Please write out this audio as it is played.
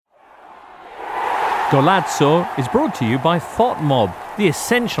Golazzo is brought to you by FOTMob, the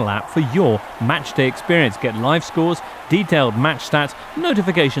essential app for your matchday experience. Get live scores, detailed match stats,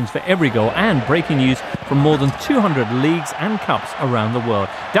 notifications for every goal, and breaking news from more than 200 leagues and cups around the world.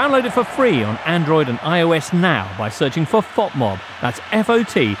 Download it for free on Android and iOS now by searching for FOTMob. That's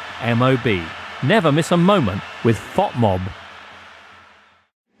FOTMOB. Never miss a moment with FOTMob.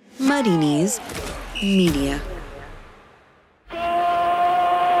 Muddy Knees Media.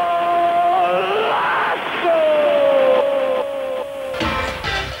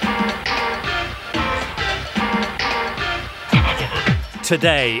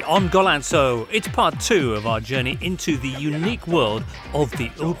 Today on Golazzo, it's part 2 of our journey into the unique world of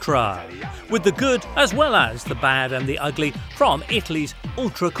the ultra, with the good as well as the bad and the ugly from Italy's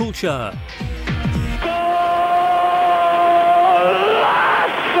ultra culture.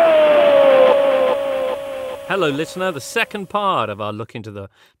 Hello listener, the second part of our look into the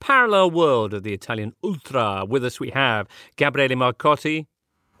parallel world of the Italian ultra. With us we have Gabriele Marcotti.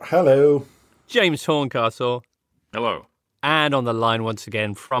 Hello. James Horncastle. Hello. And on the line once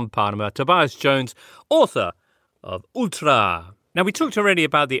again from Parma, Tobias Jones, author of Ultra. Now, we talked already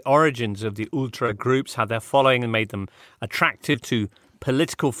about the origins of the ultra groups, how their following made them attractive to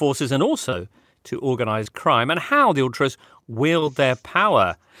political forces and also to organised crime, and how the ultras wield their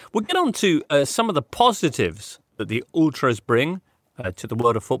power. We'll get on to some of the positives that the ultras bring to the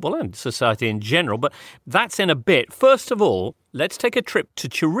world of football and society in general, but that's in a bit. First of all, let's take a trip to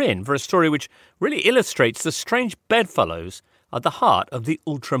Turin for a story which really illustrates the strange bedfellows at the heart of the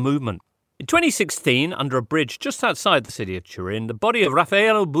ultra movement. In 2016, under a bridge just outside the city of Turin, the body of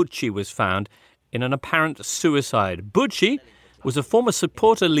Raffaello Bucci was found in an apparent suicide. Bucci was a former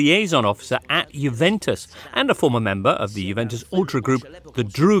supporter liaison officer at Juventus and a former member of the Juventus ultra group, the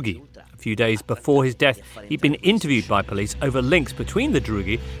Drughi. A few days before his death, he'd been interviewed by police over links between the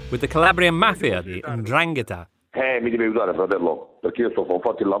Drughi with the Calabrian mafia, the 'Ndrangheta. Mi devi aiutare, fratello, perché io ho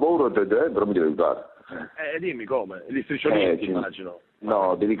fatto il lavoro, però mi devi aiutare. Dimmi come? Gli strisciolini, immagino.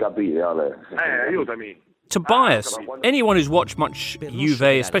 No, devi capire, Ale. Aiutami. Tobias, anyone who's watched much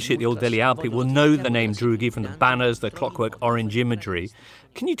Juve, especially at the Old Deli Alpi, will know the name Drughi from the banners, the clockwork orange imagery.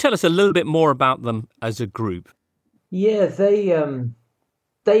 Can you tell us a little bit more about them as a group? Yeah,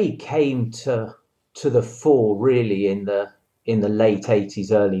 they came to the fore really in the late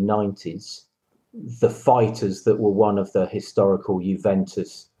 80s, early 90s. The fighters that were one of the historical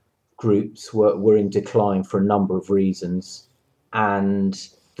Juventus groups were in decline for a number of reasons, and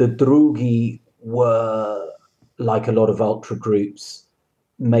the Drughi were, like a lot of ultra groups,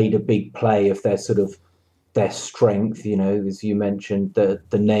 made a big play of their strength. You know, as you mentioned, the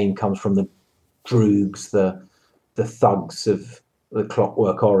name comes from the Droogs, the thugs of the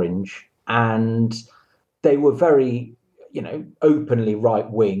Clockwork Orange, and they were very, openly right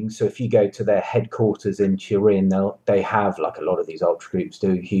wing. So if you go to their headquarters in Turin, they have, like a lot of these ultra groups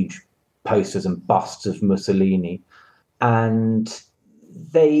do, huge posters and busts of Mussolini, and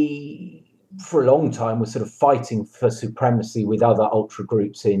they, for a long time, was sort of fighting for supremacy with other ultra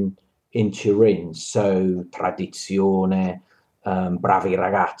groups in Turin. So Tradizione, Bravi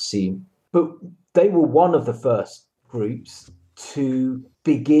Ragazzi. But they were one of the first groups to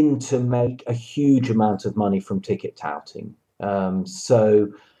begin to make a huge amount of money from ticket touting. So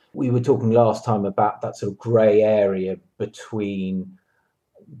we were talking last time about that sort of grey area between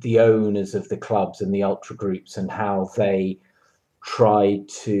the owners of the clubs and the ultra groups, and how some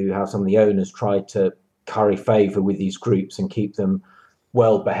of the owners tried to curry favour with these groups and keep them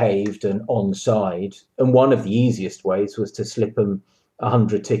well behaved and on side. And one of the easiest ways was to slip them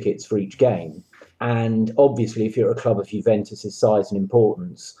 100 tickets for each game. And obviously, if you're a club of Juventus's size and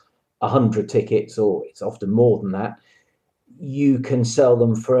importance, 100 tickets, or it's often more than that, you can sell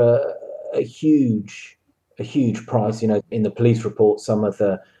them for a huge price. In the police report, some of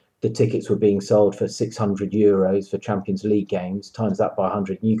the tickets were being sold for €600 for Champions League games, times that by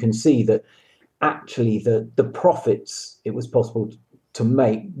 100. And you can see that actually the profits it was possible to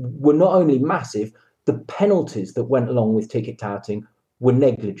make were not only massive, the penalties that went along with ticket touting were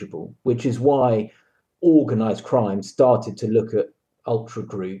negligible, which is why organised crime started to look at ultra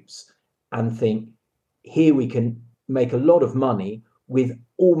groups and think, here we can make a lot of money with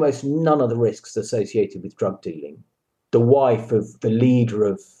almost none of the risks associated with drug dealing. The wife of the leader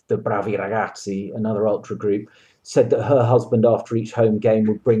of the Bravi Ragazzi, another ultra group, said that her husband, after each home game,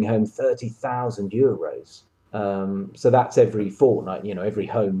 would bring home €30,000. So that's every fortnight, every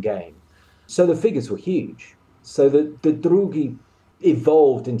home game. So the figures were huge. So the Drughi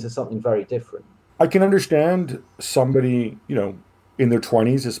evolved into something very different. I can understand somebody, in their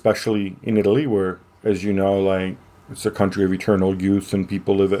 20s, especially in Italy, where, as you know, like, it's a country of eternal youth and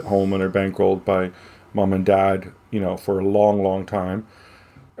people live at home and are bankrolled by mom and dad, for a long, long time.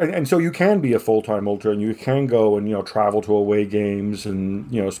 And so you can be a full-time ultra, and you can go and, travel to away games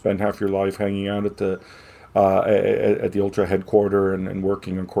and, spend half your life hanging out at the ultra headquarter and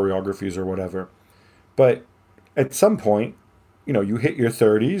working on choreographies or whatever. But at some point, you hit your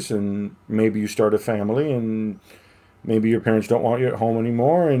 30s and maybe you start a family and maybe your parents don't want you at home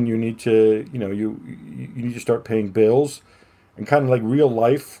anymore and you need to, you need to start paying bills, and kind of like real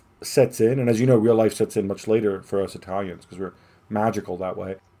life sets in. And as you know, real life sets in much later for us Italians because we're magical that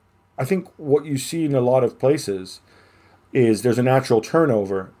way. I think what you see in a lot of places is there's a natural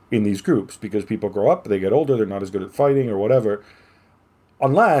turnover in these groups because people grow up, they get older, they're not as good at fighting or whatever,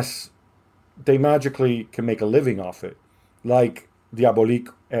 unless they magically can make a living off it, like Diabolique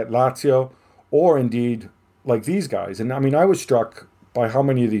at Lazio, or indeed like these guys. And I mean, I was struck by how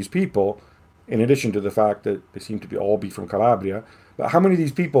many of these people, in addition to the fact that they seem to all be from Calabria, but how many of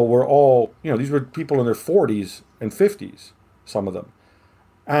these people were all, these were people in their 40s and 50s, some of them.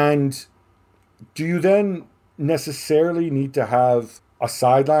 And do you then necessarily need to have a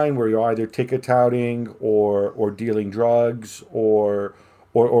sideline where you're either ticket touting or dealing drugs or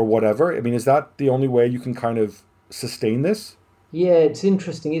whatever? I mean, is that the only way you can kind of sustain this? Yeah, it's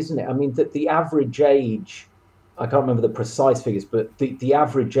interesting, isn't it? I mean, the average age, I can't remember the precise figures, but the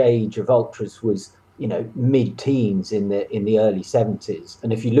average age of ultras was, mid-teens in the early 70s.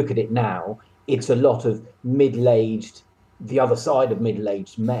 And if you look at it now, it's a lot of middle-aged, the other side of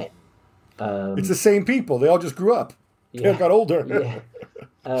middle-aged men. It's the same people. They all just grew up. They all got older.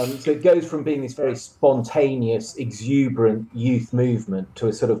 Yeah. So it goes from being this very spontaneous, exuberant youth movement to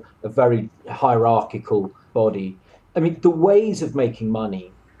a sort of a very hierarchical body. I mean, the ways of making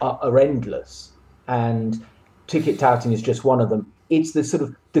money are endless, and ticket touting is just one of them. It's the sort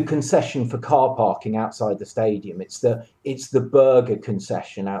of the concession for car parking outside the stadium. It's the burger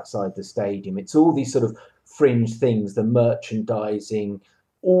concession outside the stadium. It's all these sort of fringe things, the merchandising,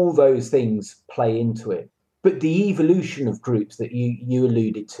 all those things play into it. But the evolution of groups that you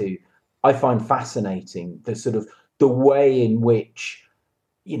alluded to, I find fascinating. The way in which,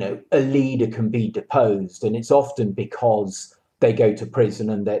 a leader can be deposed, and it's often because they go to prison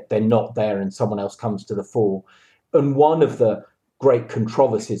and they're not there and someone else comes to the fore. And one of the great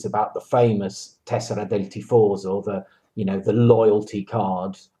controversies about the famous Tessera del Tifoso, the loyalty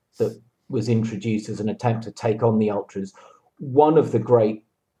card that was introduced as an attempt to take on the ultras, one of the great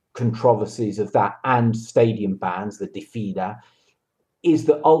controversies of that and stadium bans, the Diffida, is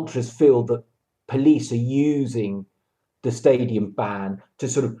that ultras feel that police are using the stadium ban to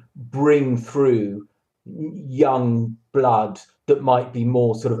sort of bring through young blood that might be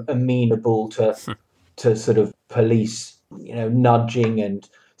more sort of amenable to sort of police, nudging, and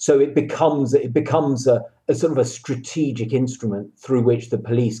so it becomes a sort of a strategic instrument through which the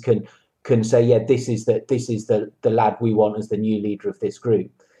police can say, yeah, this is the lad we want as the new leader of this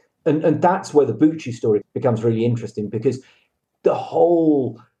group. And that's where the Bucci story becomes really interesting, because the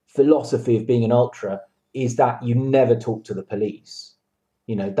whole philosophy of being an ultra is that you never talk to the police.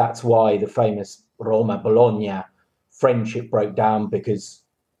 That's why the famous Roma-Bologna friendship broke down, because,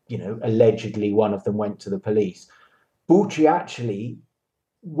 allegedly one of them went to the police. Bucci actually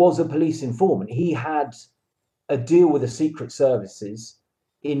was a police informant. He had a deal with the secret services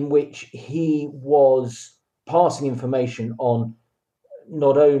in which he was passing information on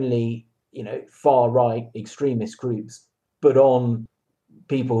not only, far-right extremist groups, but on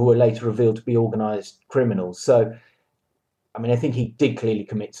people who were later revealed to be organised criminals. So, I mean, I think he did clearly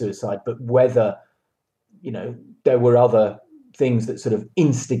commit suicide, but whether, there were other things that sort of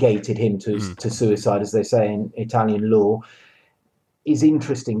instigated him to suicide, as they say in Italian law, is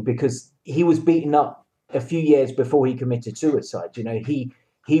interesting, because he was beaten up a few years before he committed suicide.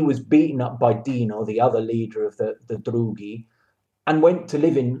 He was beaten up by Dino, the other leader of the Drughi, and went to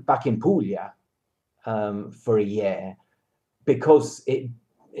live back in Puglia for a year, because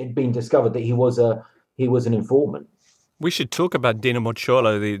it'd been discovered that he was an informant. We should talk about Dino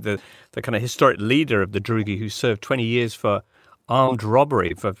Mocciolo, the kind of historic leader of the Drughi, who served 20 years for armed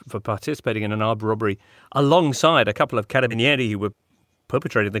robbery, for participating in an armed robbery alongside a couple of carabinieri who were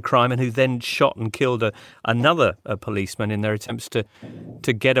perpetrated the crime and who then shot and killed another policeman in their attempts to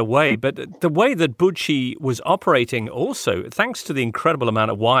get away. But the way that Bucci was operating also, thanks to the incredible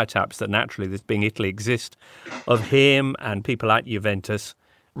amount of wiretaps that naturally, this being Italy, exist of him and people at Juventus,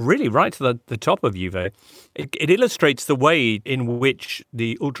 really right to the top of Juve, it illustrates the way in which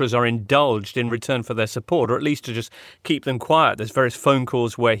the ultras are indulged in return for their support, or at least to just keep them quiet. There's various phone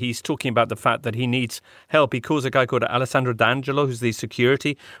calls where he's talking about the fact that he needs help. He calls a guy called Alessandro D'Angelo, who's the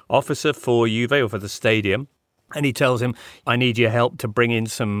security officer for Juve or for the stadium. And he tells him, I need your help to bring in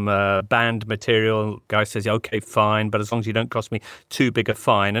some band material. Guy says, okay, fine, but as long as you don't cost me too big a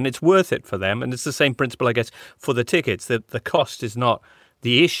fine. And it's worth it for them. And it's the same principle, I guess, for the tickets. The cost is not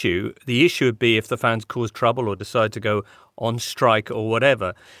the issue. The issue would be if the fans cause trouble or decide to go on strike or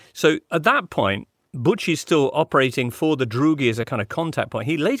whatever. So at that point, Bucci's still operating for the Drughi as a kind of contact point.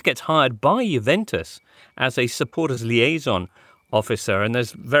 He later gets hired by Juventus as a supporters liaison officer, and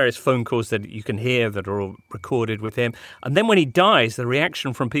there's various phone calls that you can hear that are all recorded with him. And then when he dies, the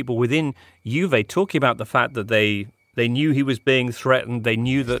reaction from people within Juve talking about the fact that they knew he was being threatened, they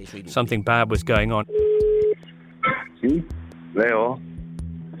knew that something bad was going on. Sì? Leo?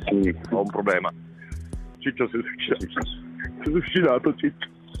 Sì, ho un problema. Ciccio si è suicidato, Ciccio.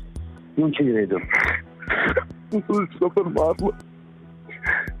 Non ci credo. Non sono riuscito a fermarlo.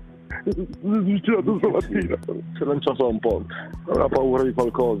 Suicidato stamattina. Si è lanciato da un ponte. Aveva paura di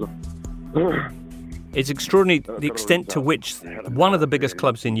qualcosa. It's extraordinary the extent to which one of the biggest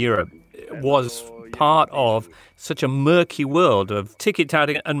clubs in Europe was part of such a murky world of ticket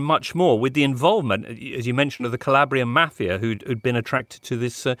touting and much more, with the involvement, as you mentioned, of the Calabrian mafia who'd been attracted to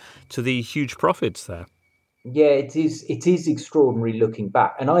this to the huge profits there. Yeah, it is extraordinary looking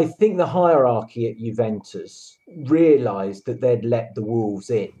back. And I think the hierarchy at Juventus realised that they'd let the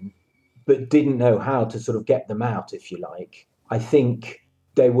wolves in, but didn't know how to sort of get them out, if you like. I think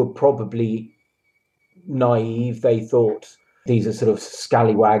they were probably naive. They thought these are sort of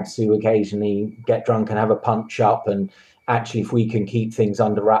scallywags who occasionally get drunk and have a punch up. And actually, if we can keep things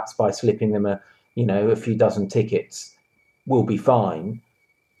under wraps by slipping them a few dozen tickets, we'll be fine.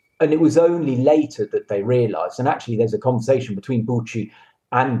 And it was only later that they realised, and actually there's a conversation between Bucci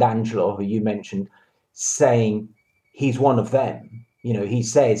and Angelo, who you mentioned, saying he's one of them. You know, he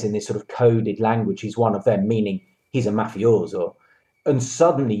says in this sort of coded language, he's one of them, meaning he's a mafioso. And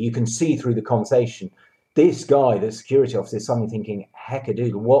suddenly you can see through the conversation, this guy, the security officer, is suddenly thinking,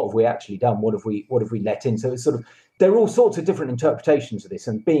 heckadoodle, what have we actually done? What have we let in? So it's sort of, there are all sorts of different interpretations of this.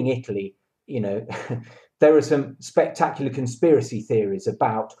 And being Italy, there are some spectacular conspiracy theories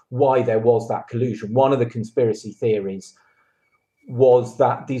about why there was that collusion. One of the conspiracy theories was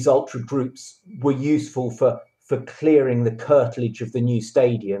that these ultra groups were useful for clearing the curtilage of the new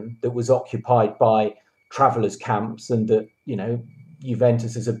stadium that was occupied by travellers' camps, and that,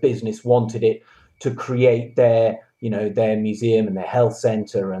 Juventus as a business wanted it to create their museum and their health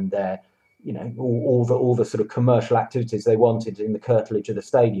centre and their, all the sort of commercial activities they wanted in the curtilage of the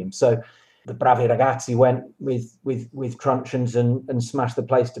stadium. So the Bravi Ragazzi went with truncheons and smashed the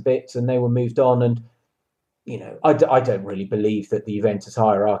place to bits, and they were moved on. And, I don't really believe that the Juventus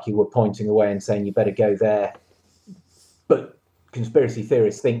hierarchy were pointing away and saying, you better go there. But conspiracy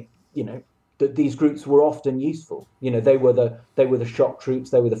theorists think, that these groups were often useful. They were the shock troops,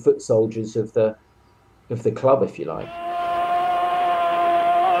 they were the foot soldiers of the club, if you like.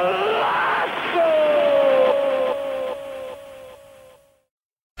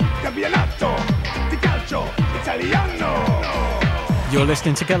 You're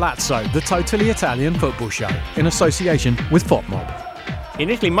listening to Galazzo, the totally Italian football show, in association with FOTMob. In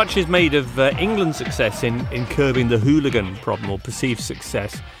Italy, much is made of England's success in curbing the hooligan problem, or perceived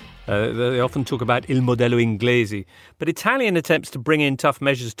success. They often talk about il modello inglese. But Italian attempts to bring in tough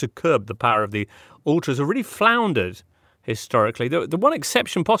measures to curb the power of the ultras have really floundered historically. The one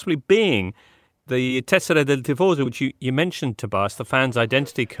exception possibly being the Tessera del Tifoso, which you mentioned, Tobias, the fan's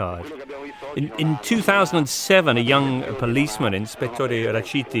identity card. In 2007, a young policeman, Ispettore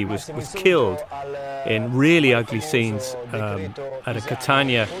Raciti, was killed in really ugly scenes at a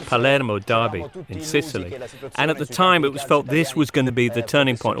Catania-Palermo derby in Sicily. And at the time, it was felt this was going to be the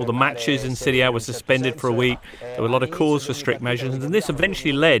turning point. All the matches in Serie A were suspended for a week. There were a lot of calls for strict measures. And this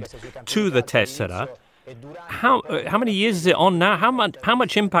eventually led to the Tessera. How many years is it on now? How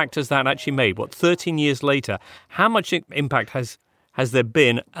much impact has that actually made? 13 years later? How much impact has there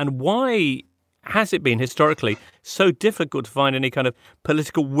been, and why has it been historically so difficult to find any kind of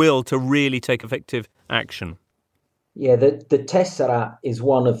political will to really take effective action? Yeah, the Tessera is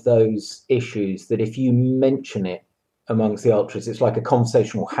one of those issues that if you mention it amongst the ultras, it's like a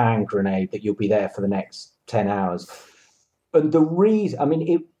conversational hand grenade that you'll be there for the next 10 hours. And the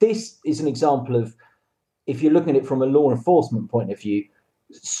reason, this is an example of, if you're looking at it from a law enforcement point of view,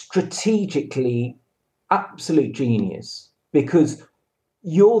 strategically absolute genius, because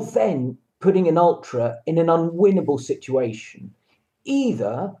you're then putting an ultra in an unwinnable situation.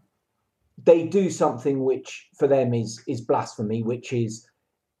 Either they do something which for them is blasphemy, which is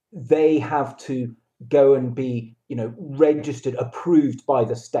they have to go and be, registered, approved by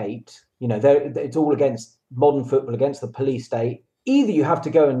the state. It's all against modern football, against the police state. either you have to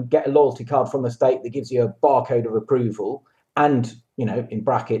go and get a loyalty card from the state that gives you a barcode of approval, and, in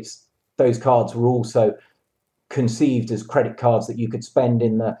brackets, those cards were also conceived as credit cards that you could spend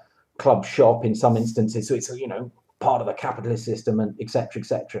in the club shop in some instances. So it's, part of the capitalist system, and et cetera, et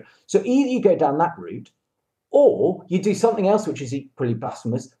cetera. So either you go down that route, or you do something else which is equally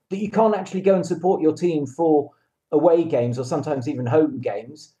blasphemous, that you can't actually go and support your team for away games or sometimes even home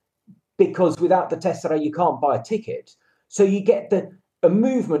games, because without the tessera you can't buy a ticket. So you get a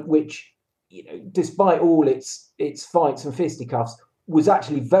movement which, despite all its fights and fisticuffs, was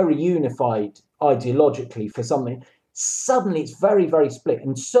actually very unified ideologically for something. Suddenly it's very, very split.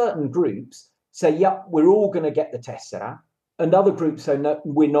 And certain groups say, yeah, we're all going to get the tessera. And other groups say, no,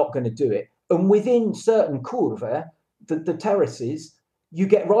 we're not going to do it. And within certain curve, the terraces, you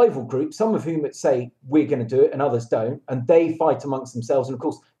get rival groups, some of whom say, we're going to do it, and others don't. And they fight amongst themselves. And of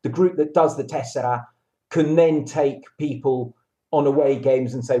course, the group that does the tessera can then take people on away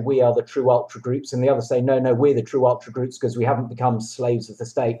games and say, we are the true ultra groups. And the others say, no, we're the true ultra groups because we haven't become slaves of the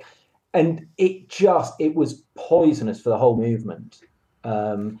state. And it was poisonous for the whole movement.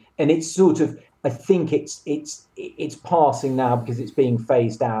 And it's sort of, I think it's passing now because it's being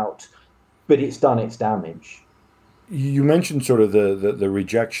phased out, but it's done its damage. You mentioned sort of the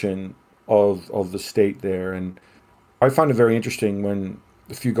rejection of the state there, and I find it very interesting when,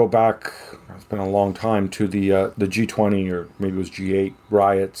 if you go back, it's been a long time, to the G20 or maybe it was G8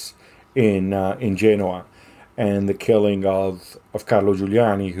 riots in Genoa, and the killing of Carlo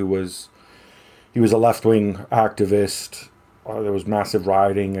Giuliani, he was a left-wing activist. There was massive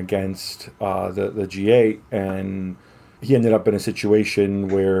rioting against the G8, and he ended up in a situation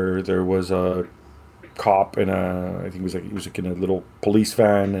where there was a cop in I think he was in a little police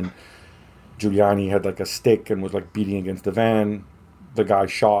van, and Giuliani had like a stick and was like beating against the van. The guy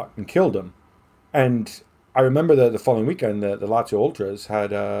shot and killed him. And I remember the following weekend, the Lazio Ultras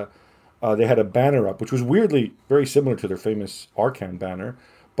had they had a banner up, which was weirdly very similar to their famous Arcan banner,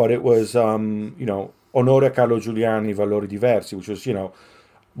 but it was Onore Carlo Giuliani, valori diversi, which was,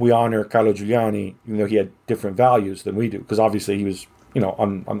 we honor Carlo Giuliani, even though he had different values than we do, because obviously he was,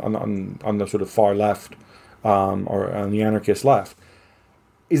 on the sort of far left, or on the anarchist left.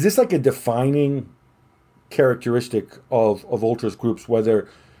 Is this like a defining characteristic of ultras groups, whether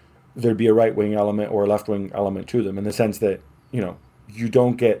there'd be a right-wing element or a left-wing element to them, in the sense that, you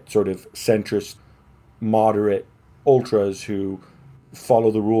don't get sort of centrist, moderate ultras who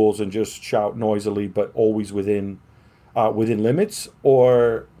follow the rules and just shout noisily, but always within limits?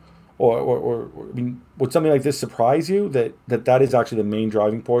 Or I mean, would something like this surprise you, that is actually the main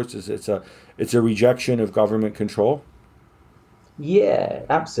driving force? Is it's a rejection of government control? Yeah,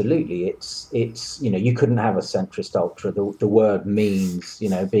 absolutely. It's you couldn't have a centrist ultra. The word means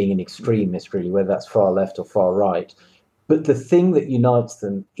being an extremist, really, whether that's far left or far right. But the thing that unites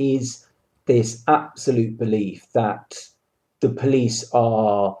them is this absolute belief that the police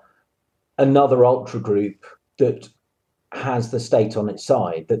are another ultra group that has the state on its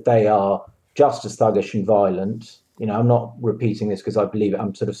side, that they are just as thuggish and violent. I'm not repeating this because I believe it.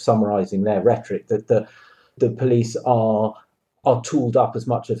 I'm sort of summarizing their rhetoric, that the police are tooled up as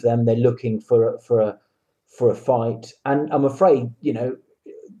much of them. They're looking for a fight. And I'm afraid,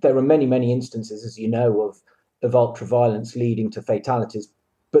 there are many, many instances, as you know, of ultra violence leading to fatalities.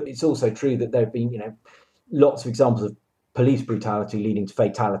 But it's also true that there have been, lots of examples of police brutality leading to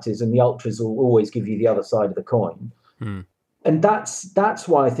fatalities, and the ultras will always give you the other side of the coin. And that's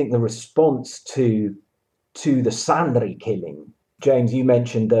why I think the response to the Sandri killing, James, you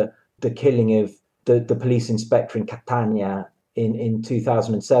mentioned the killing of the police inspector in Catania in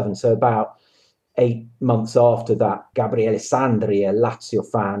 2007. So about 8 months after that, Gabriele Sandri, a Lazio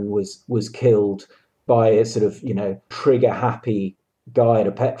fan, was killed by a sort of trigger happy guy at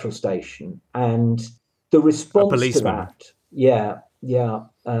a petrol station. And the response to that,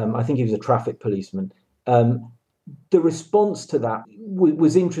 I think he was a traffic policeman. The response to that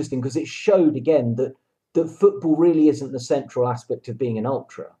was interesting because it showed again that football really isn't the central aspect of being an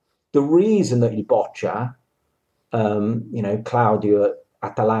ultra. The reason that Il Boccia, Claudio at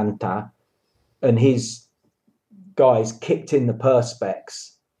Atalanta, and his guys kicked in the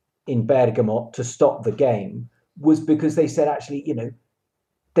perspex in Bergamo to stop the game was because they said, actually,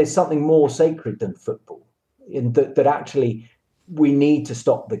 there's something more sacred than football, in that actually we need to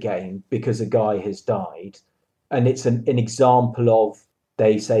stop the game because a guy has died. And it's an example of,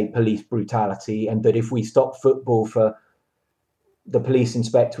 they say, police brutality, and that if we stop football for the police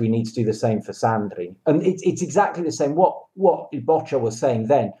inspector, we need to do the same for Sandri. And it's exactly the same. What Il Boccia was saying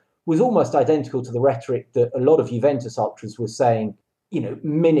then was almost identical to the rhetoric that a lot of Juventus ultras were saying,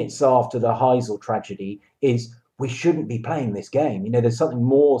 minutes after the Heysel tragedy, is we shouldn't be playing this game. There's something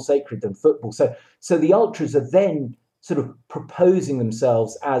more sacred than football. So the ultras are then sort of proposing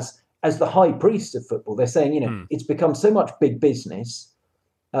themselves as the high priest of football. They're saying, it's become so much big business.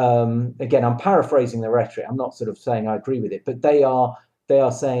 Again, I'm paraphrasing the rhetoric. I'm not sort of saying I agree with it, but they are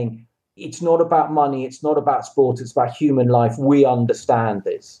saying it's not about money. It's not about sport. It's about human life. We understand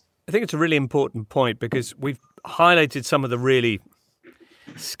this. I think it's a really important point because we've highlighted some of the really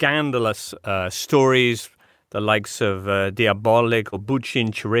scandalous stories, the likes of Diabolik or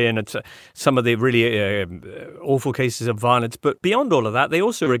Bucin, Turin, and some of the really awful cases of violence. But beyond all of that, they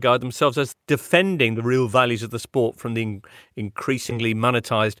also regard themselves as defending the real values of the sport from the increasingly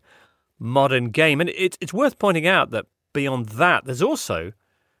monetized modern game. And it's worth pointing out that beyond that, there's also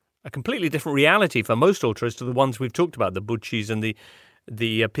a completely different reality for most ultras to the ones we've talked about, the Buccis and the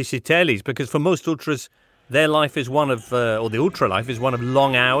Piscitellis, because for most ultras, their life is one of, or the ultra life is one of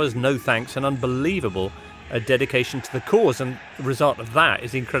long hours, no thanks, and unbelievable dedication to the cause. And the result of that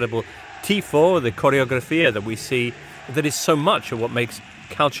is the incredible tifo, the choreography that we see, that is so much of what makes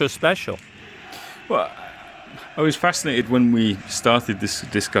Calcio special. Well, I was fascinated when we started this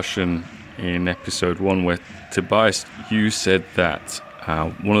discussion in episode 1 where Tobias, you said that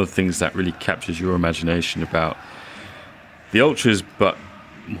one of the things that really captures your imagination about the ultras, but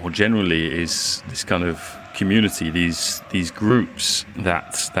more generally, is this kind of community, these groups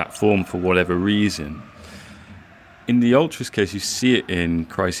that form for whatever reason. In the ultras case, you see it in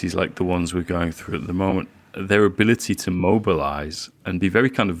crises like the ones we're going through at the moment, their ability to mobilize and be very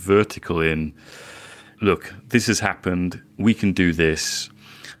kind of vertical in, look, this has happened, we can do this,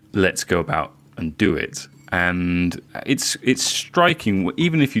 let's go about and do it. And it's striking,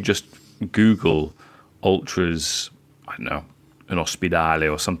 even if you just Google ultras, I don't know, an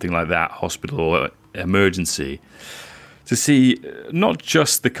ospedale or something like that, hospital or emergency, to see not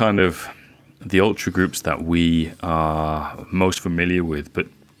just the kind of the ultra groups that we are most familiar with, but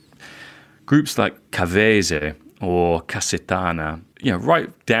groups like Cavese or Casetana,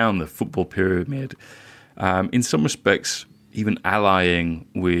 right down the football pyramid, in some respects even allying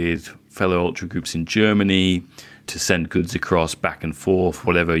with fellow ultra groups in Germany to send goods across back and forth,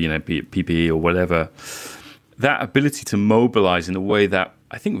 whatever, be it PPE or whatever. That ability to mobilize in a way that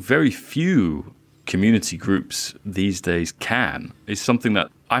I think very few community groups these days can is something that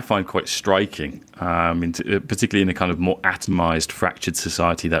I find quite striking, particularly in a kind of more atomized, fractured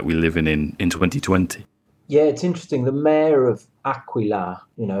society that we live in 2020. Yeah, it's interesting. The mayor of Aquila,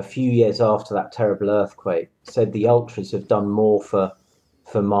 a few years after that terrible earthquake, said the ultras have done more for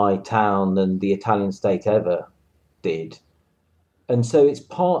my town than the Italian state ever did. And so it's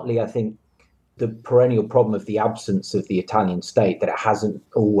partly, I think, the perennial problem of the absence of the Italian state, that it hasn't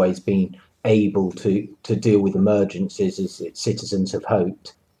always been able to deal with emergencies as its citizens have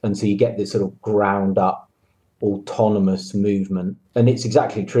hoped. And so you get this sort of ground up autonomous movement. And it's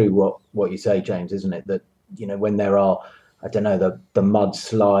exactly true what you say, James, isn't it? That, when there are, I don't know, the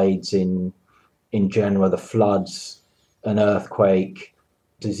mudslides in Genoa, the floods, an earthquake,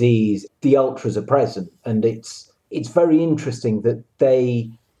 disease, the ultras are present. And it's very interesting that they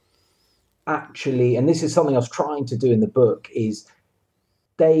actually, and this is something I was trying to do in the book, is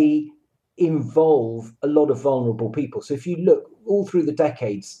they involve a lot of vulnerable people. So if you look all through the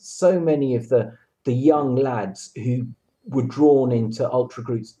decades, so many of the young lads who were drawn into ultra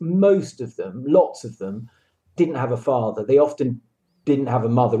groups, most of them, lots of them, didn't have a father. They often didn't have a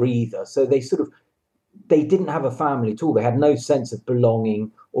mother either. So they didn't have a family at all. They had no sense of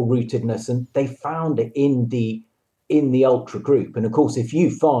belonging or rootedness, and they found it in the ultra group. And of course, if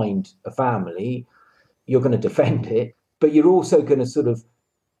you find a family, you're going to defend it, but you're also going to sort of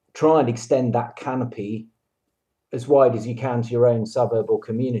try and extend that canopy as wide as you can to your own suburb or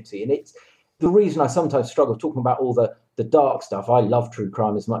community. And it's the reason I sometimes struggle talking about all the dark stuff. I love true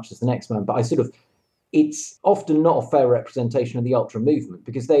crime as much as the next man, but it's often not a fair representation of the ultra movement,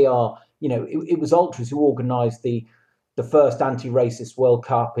 because they are, it was ultras who organised the first anti-racist World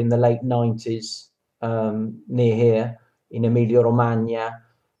Cup in the late 90s near here in Emilia-Romagna.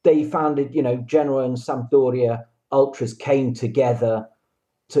 They founded, Genoa and Sampdoria ultras came together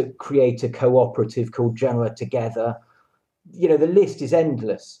to create a cooperative called Genoa Together. The list is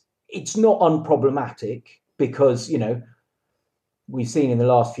endless. It's not unproblematic because, we've seen in the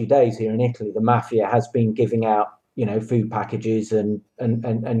last few days here in Italy, the mafia has been giving out, food packages and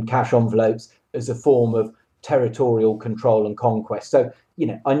cash envelopes as a form of territorial control and conquest. So,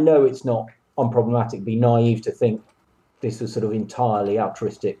 I know it's not unproblematic, it'd be naive to think this was sort of entirely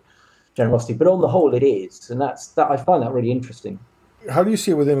altruistic generosity, but on the whole it is. And that I find that really interesting. How do you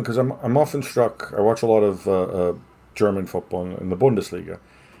see it with him? Because I'm often struck, I watch a lot of German football in the Bundesliga,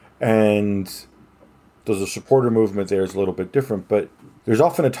 and the supporter movement there is a little bit different, but there's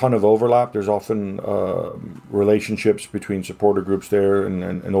often a ton of overlap. There's often relationships between supporter groups there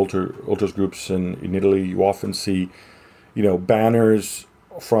and ultras groups in Italy. You often see, banners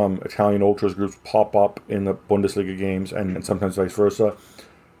from Italian ultras groups pop up in the Bundesliga games, and sometimes vice versa.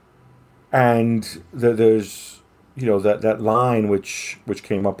 And there's, that line which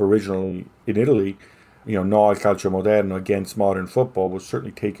came up originally in Italy, no al calcio moderno, against modern football, was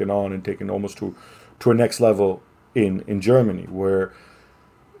certainly taken almost to a next level in Germany, where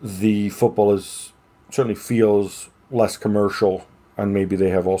the football certainly feels less commercial, and maybe they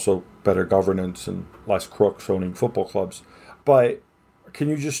have also better governance and less crooks owning football clubs. But can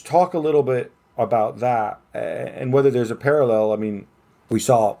you just talk a little bit about that and whether there's a parallel? I mean, we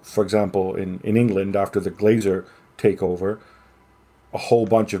saw, for example, in England after the Glazer takeover, a whole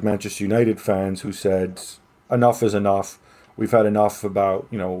bunch of Manchester United fans who said, enough is enough. We've had enough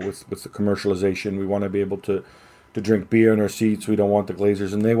about, with the commercialization. We want to be able to drink beer in our seats. We don't want the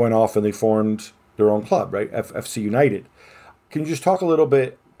Glazers. And they went off and they formed their own club, right? FC United. Can you just talk a little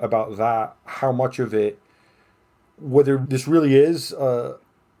bit about that? How much of it, whether this really is a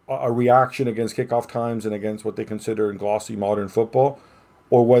reaction against kickoff times and against what they consider in glossy modern football,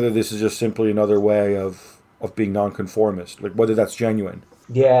 or whether this is just simply another way of being nonconformist, like whether that's genuine?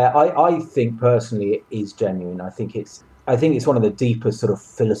 Yeah, I think personally it is genuine. I think it's one of the deepest sort of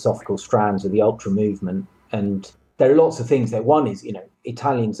philosophical strands of the ultra movement. And there are lots of things there. One is,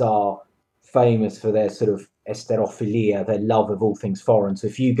 Italians are famous for their sort of esterophilia, their love of all things foreign. So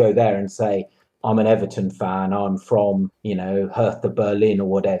if you go there and say, I'm an Everton fan, I'm from, Hertha Berlin or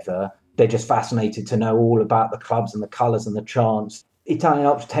whatever, they're just fascinated to know all about the clubs and the colours and the chants. Italian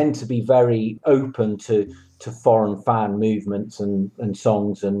ultras tend to be very open to foreign fan movements and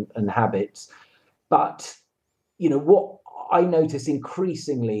songs and habits. But, what I notice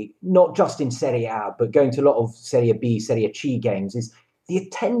increasingly, not just in Serie A, but going to a lot of Serie B, Serie C games, is the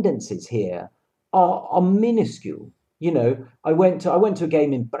attendances here are minuscule. I went to a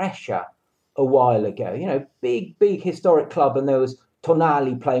game in Brescia a while ago, big historic club, and there was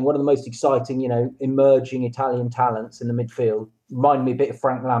Tonali playing, one of the most exciting, emerging Italian talents in the midfield. Reminded me a bit of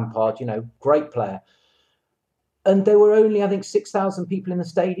Frank Lampard, great player. And there were only, I think, 6,000 people in the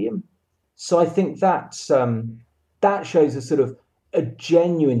stadium. So I think that shows a sort of a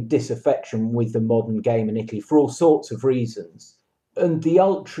genuine disaffection with the modern game in Italy for all sorts of reasons. And the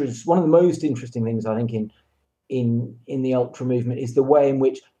ultras, one of the most interesting things I think in the ultra movement is the way in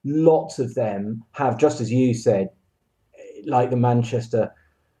which lots of them have, just as you said, like the Manchester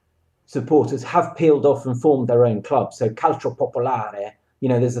supporters, have peeled off and formed their own club. So Calcio Popolare,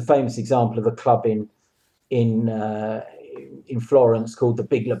 there's a famous example of a club in Florence called the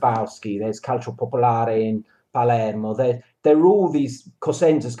Big Lebowski. There's Calcio Popolare in Palermo. There are all these.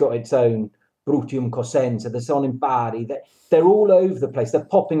 Cosenza's got its own Brutium Cosenza. There's one in Bari. They're all over the place. They're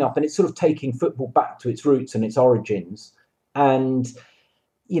popping up, and it's sort of taking football back to its roots and its origins. And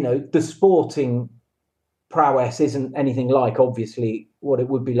the sporting prowess isn't anything like, obviously, what it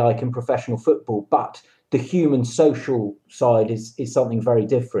would be like in professional football, but the human social side is something very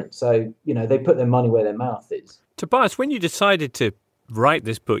different. So, they put their money where their mouth is. Tobias, when you decided to write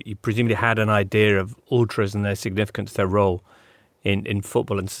this book, you presumably had an idea of ultras and their significance, their role in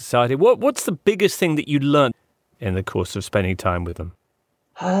football and society. What's the biggest thing that you learned in the course of spending time with them?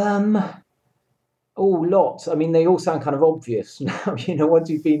 Lots. I mean, they all sound kind of obvious now. Once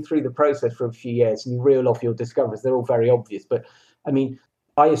you've been through the process for a few years and you reel off your discoveries, they're all very obvious. But I mean,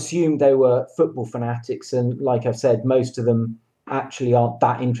 I assumed they were football fanatics, and like I've said, most of them actually aren't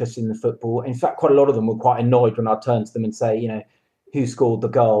that interested in the football. In fact, quite a lot of them were quite annoyed when I turned to them and say, who scored the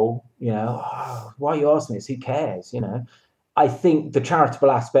goal? Why are you asking this? Who cares? I think the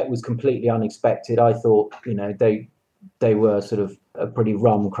charitable aspect was completely unexpected. I thought, they were sort of a pretty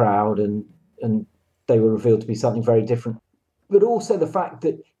rum crowd, and they were revealed to be something very different. But also the fact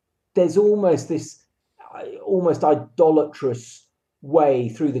that there's almost this almost idolatrous way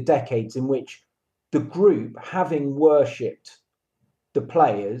through the decades in which the group, having worshipped the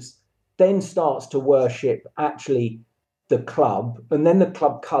players, then starts to worship actually the club, and then the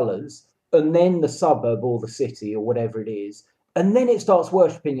club colours, and then the suburb or the city or whatever it is, and then it starts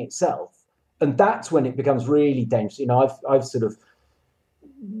worshipping itself. And that's when it becomes really dangerous. I've sort of,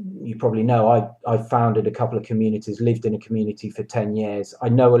 you probably know, I founded a couple of communities, lived in a community for 10 years. I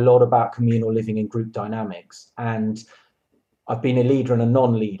know a lot about communal living and group dynamics, and I've been a leader and a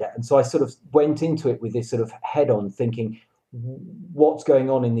non-leader. And so I sort of went into it with this sort of head-on thinking, what's going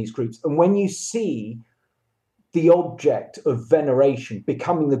on in these groups? And when you see the object of veneration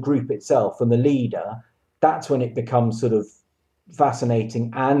becoming the group itself and the leader, that's when it becomes sort of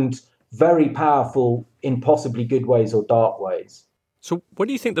fascinating and very powerful in possibly good ways or dark ways. So what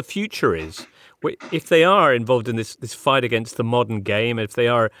do you think the future is? If they are involved in this fight against the modern game, if they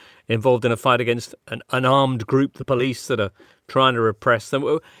are involved in a fight against an armed group, the police that are trying to repress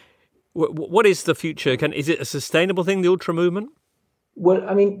them, what is the future? Is it a sustainable thing, the ultra movement? Well,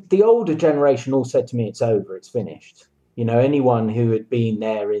 I mean, the older generation all said to me, it's over, it's finished. You know, anyone who had been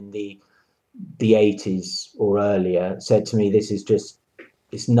there in the 80s or earlier said to me, this is just,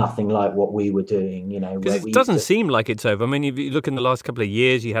 it's nothing like what we were doing, you know. Because it doesn't seem like it's over. I mean, if you look in the last couple of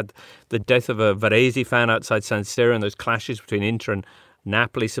years, you had the death of a Varese fan outside San Siro and those clashes between Inter and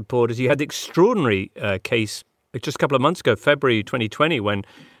Napoli supporters. You had the extraordinary case just a couple of months ago, February 2020, when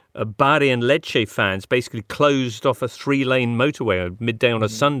Bari and Lecce fans basically closed off a 3-lane motorway at midday on a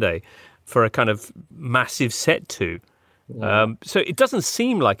Sunday for a kind of massive set-to. Yeah. So it doesn't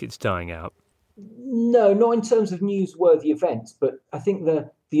seem like it's dying out. No, not in terms of newsworthy events, but I think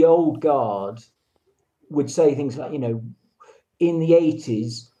the old guard would say things like, you know, in the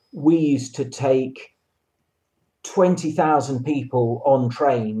 80s, we used to take 20,000 people on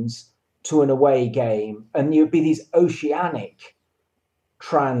trains to an away game, and there'd be these oceanic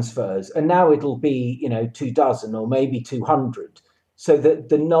transfers, and now it'll be, you know, 24 or maybe 200, so that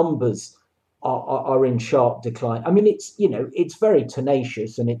the numbers are in sharp decline. I mean, it's, you know, it's very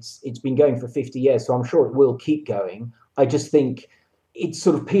tenacious, and it's been going for 50 years, so I'm sure it will keep going. I just think it's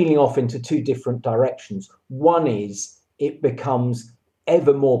sort of peeling off into two different directions. One is it becomes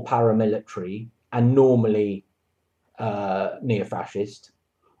ever more paramilitary and normally neo-fascist,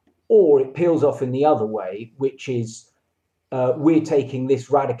 or it peels off in the other way, which is we're taking this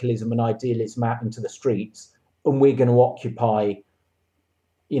radicalism and idealism out into the streets, and we're going to occupy,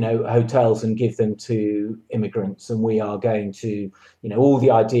 you know, hotels and give them to immigrants, and we are going to, you know, all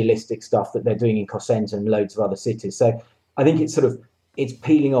the idealistic stuff that they're doing in Cosenza and loads of other cities. So I think it's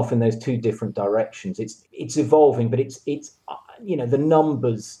peeling off in those two different directions. It's evolving, but it's you know, the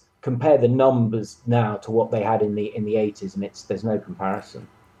numbers, compare the numbers now to what they had in the 80s, and there's no comparison.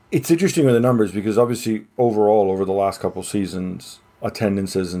 It's interesting with the numbers because obviously overall over the last couple of seasons,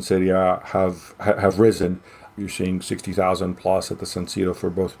 attendances in Serie A have risen. You're seeing 60,000 plus at the San Siro for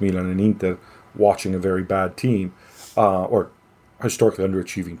both Milan and Inter, watching a very bad team, or historically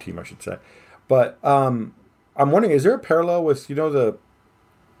underachieving team, I should say. But I'm wondering, is there a parallel with, you know,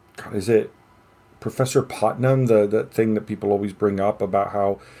 is it Professor Putnam, the thing that people always bring up about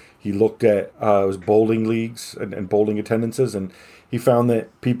how he looked at it was bowling leagues and bowling attendances, and he found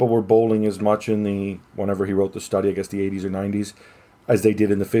that people were bowling as much whenever he wrote the study, I guess the 80s or 90s, as they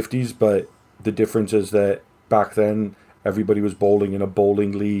did in the 50s. But the difference is that back then, everybody was bowling in a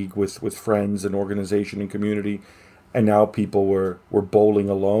bowling league with friends and organization and community, and now people were bowling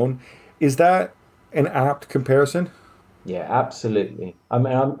alone. Is that an apt comparison? Yeah, absolutely. I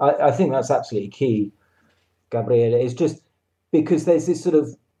mean, I think that's absolutely key, Gabriele. It's just because there's this sort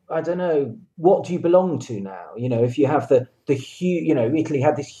of, I don't know, what do you belong to now? You know, if you have the huge, you know, Italy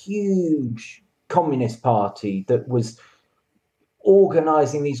had this huge communist party that was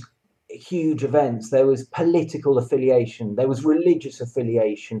organizing these huge events. There was political affiliation, there was religious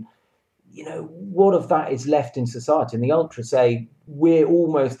affiliation. You know, what of that is left in society? And the ultras say we're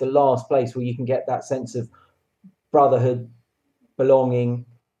almost the last place where you can get that sense of brotherhood, belonging.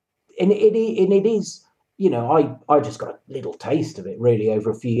 And it is, you know, I just got a little taste of it really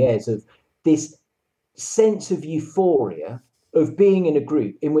over a few years, of this sense of euphoria of being in a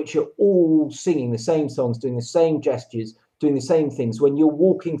group in which you're all singing the same songs, doing the same gestures, doing the same things, when you're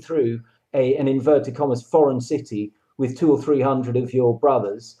walking through an inverted commas foreign city with 200 or 300 of your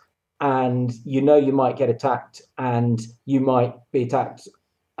brothers, and you know you might get attacked, and you might be attacked,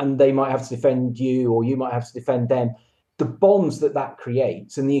 and they might have to defend you, or you might have to defend them. The bonds that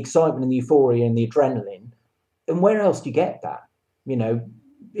creates, and the excitement and the euphoria and the adrenaline, and where else do you get that? You know,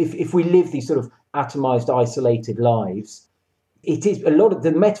 if we live these sort of atomized, isolated lives, it is a lot of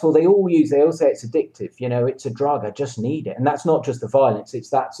the metaphor they all use. They all say it's addictive. You know, it's a drug. I just need it. And that's not just the violence.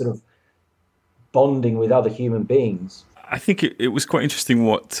 It's that sort of bonding with other human beings. I think it was quite interesting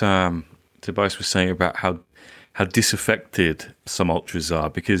what Tobias was saying about how disaffected some ultras are,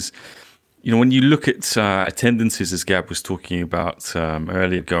 because, you know, when you look at attendances, as Gab was talking about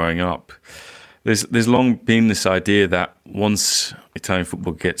earlier, going up, there's long been this idea that once Italian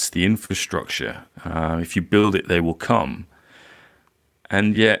football gets the infrastructure, if you build it, they will come.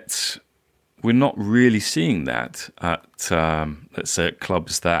 And yet we're not really seeing that at, let's say, at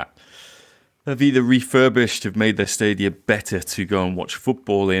clubs that have either refurbished, have made their stadia better to go and watch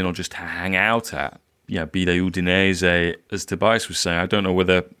football in, or just hang out at. Yeah, be they Udinese, as Tobias was saying. I don't know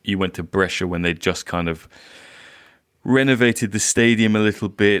whether you went to Brescia when they just kind of renovated the stadium a little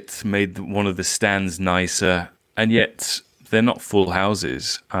bit, made one of the stands nicer, and yet they're not full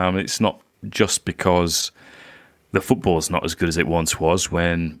houses. It's not just because the football's not as good as it once was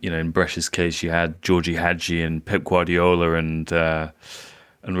when, in Brescia's case, you had Giorgi Hagi and Pep Guardiola and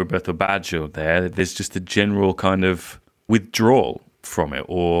Roberto Baggio there. There's just a general kind of withdrawal from it,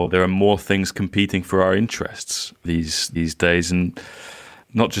 or there are more things competing for our interests these days, and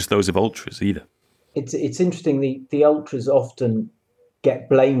not just those of ultras either. It's interesting. The ultras often get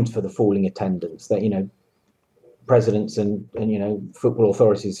blamed for the falling attendance. That presidents and football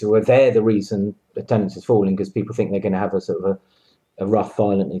authorities who are they're the reason attendance is falling because people think they're going to have a sort of a rough,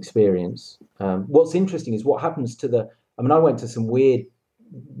 violent experience. What's interesting is what happens to I went to some weird,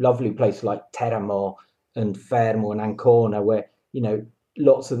 lovely places like Teramo and Fermo and Ancona where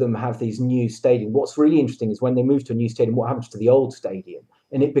lots of them have these new stadiums. What's really interesting is when they move to a new stadium, what happens to the old stadium?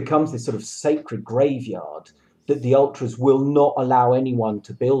 And it becomes this sort of sacred graveyard that the ultras will not allow anyone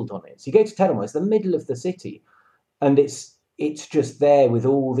to build on it. So you go to Teramo, it's the middle of the city, and it's just there with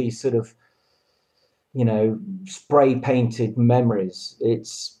all these sort of, spray painted memories.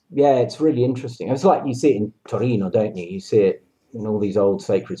 It's really interesting. It's like you see it in Torino, don't you? You see it in all these old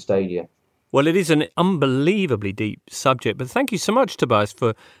sacred stadia. Well, it is an unbelievably deep subject, but thank you so much, Tobias,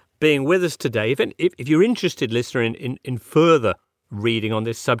 for being with us today. If you're interested, listener, in further reading on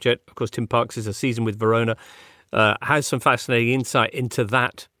this subject, of course, Tim Parks' A Season with Verona has some fascinating insight into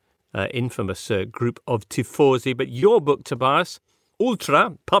that infamous group of tifosi. But your book, Tobias,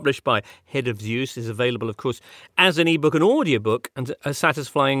 Ultra, published by Head of Zeus, is available, of course, as an ebook and audiobook and a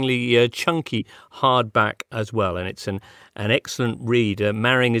satisfyingly chunky hardback as well. And it's an excellent read,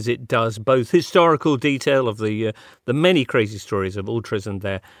 marrying as it does both historical detail of the many crazy stories of ultras and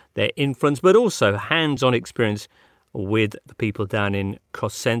their influence, but also hands-on experience with the people down in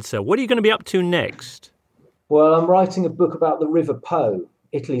Cosenza. What are you going to be up to next? Well, I'm writing a book about the River Po,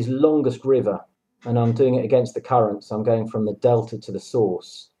 Italy's longest river. And I'm doing it against the current. So I'm going from the delta to the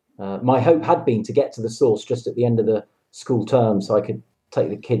source. My hope had been to get to the source just at the end of the school term so I could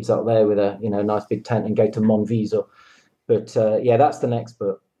take the kids up there with a nice big tent and go to Monviso. But that's the next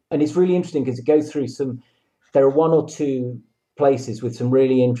book. And it's really interesting because it goes through there are one or two places with some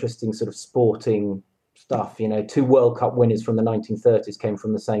really interesting sort of sporting stuff. 2 World Cup winners from the 1930s came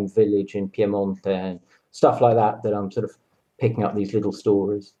from the same village in Piemonte and stuff like that I'm sort of picking up these little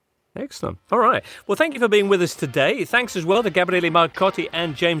stories. Excellent. All right. Well, thank you for being with us today. Thanks as well to Gabriele Marcotti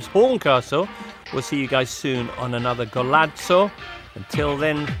and James Horncastle. We'll see you guys soon on another Golazzo. Until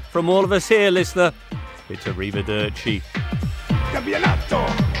then, from all of us here, listener, it's arrivederci. Campionato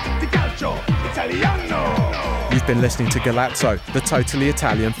di calcio italiano. You've been listening to Golazzo, the totally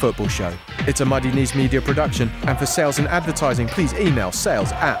Italian football show. It's a Muddy Knees Media production, and for sales and advertising, please email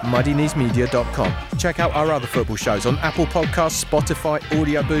sales@muddykneesmedia.com. Check out our other football shows on Apple Podcasts, Spotify,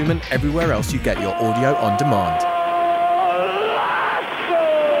 Audio Boom, and everywhere else you get your audio on demand.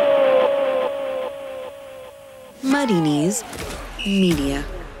 Muddy Knees Media.